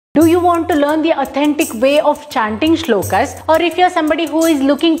Do you want to learn the authentic way of chanting shlokas? Or if you're somebody who is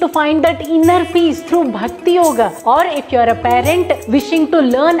looking to find that inner peace through Bhakti Yoga? Or if you're a parent wishing to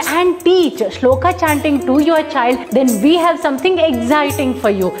learn and teach shloka chanting to your child, then we have something exciting for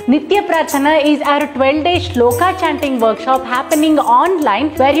you. Nitya Prarthana is our 12-day shloka chanting workshop happening online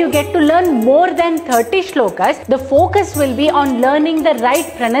where you get to learn more than 30 shlokas. The focus will be on learning the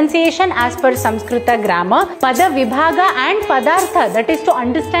right pronunciation as per Samskrita grammar, Pada Vibhaga and Padartha, that is to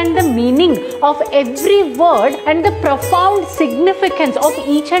understand the meaning of every word and the profound significance of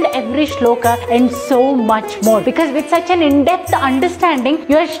each and every shloka, and so much more. Because with such an in-depth understanding,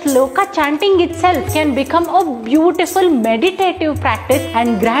 your shloka chanting itself can become a beautiful meditative practice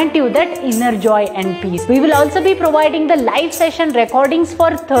and grant you that inner joy and peace. We will also be providing the live session recordings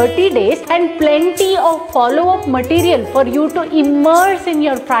for 30 days and plenty of follow-up material for you to immerse in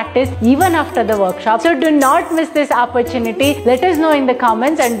your practice even after the workshop. So do not miss this opportunity. Let us know in the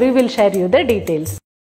comments and we will share you the details.